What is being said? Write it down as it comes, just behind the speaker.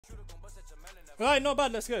Right, not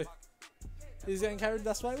bad. Let's go. He's getting carried.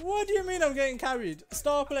 That's why. What do you mean I'm getting carried?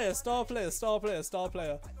 Star player, star player, star player, star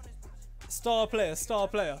player, star player, star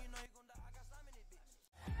player.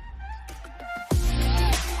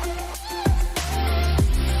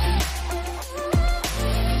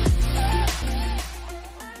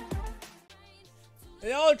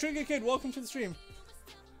 Yo, Trigger Kid, welcome to the stream.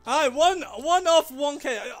 Alright, one off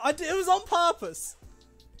 1K. It was on purpose.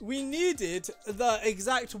 We needed the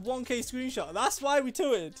exact 1K screenshot. That's why we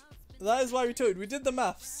tooted. That is why we tooted. We did the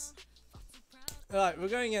maths. Alright, we're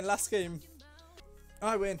going in. Last game.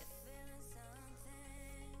 Alright, win.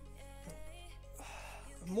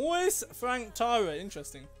 Moise, Frank, Tara.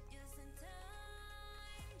 Interesting.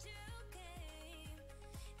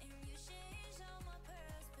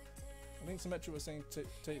 I think Symmetric was saying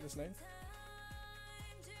take this lane.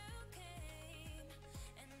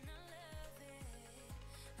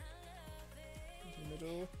 Into the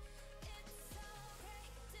middle.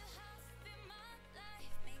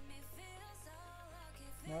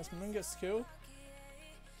 Nice, Moon gets kill.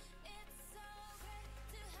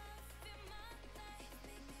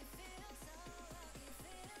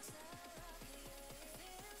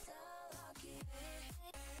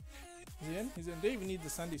 Is he in? He's in. Don't even need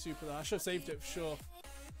the Sandy super though. I should have saved it for sure.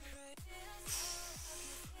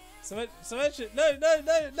 Symmetric. No,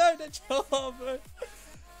 chill out, bro.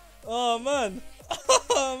 Oh man.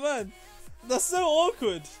 Oh man. That's so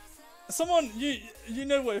awkward. Someone, you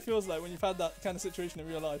know what it feels like when you've had that kind of situation in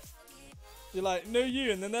real life. You're like, no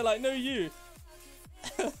you, and then they're like, no you.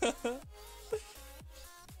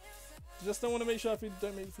 Just don't want to make sure I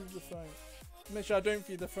don't make feed the Frank. Make sure I don't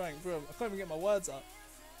feed the Frank, bro. I can't even get my words out.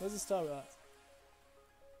 Where's this tower at?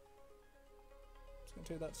 Just gonna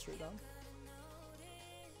take that straight down.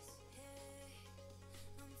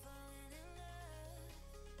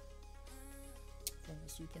 Going to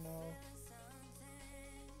super now.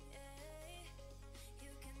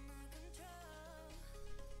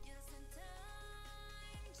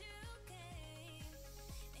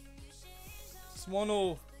 It's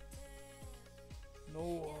 1-0.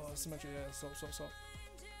 No, Symmetry, yeah, stop.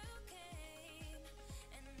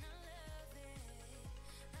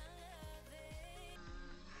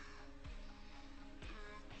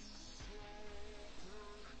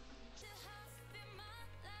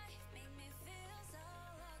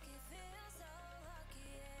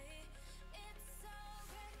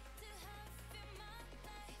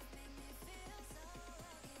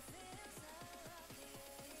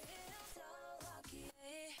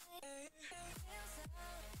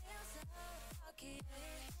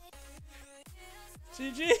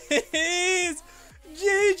 GG's!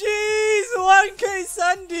 GG's! 1K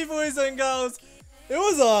Sandy, boys and girls. It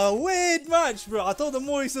was a weird match, bro. I thought the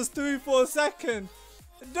Moise was through for a second.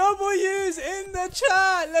 W's in the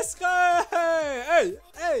chat. Let's go. Hey.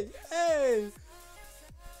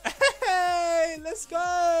 Hey, let's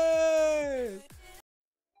go.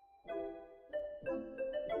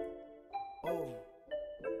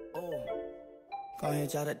 Go ahead,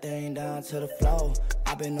 jot that thing down to the floor.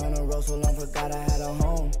 I've been on the road so long, forgot I had a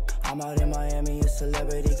home. I'm out in Miami, it's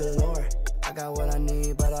celebrity galore. I got what I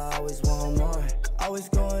need, but I always want more. Always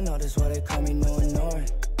going on, that's why they call me no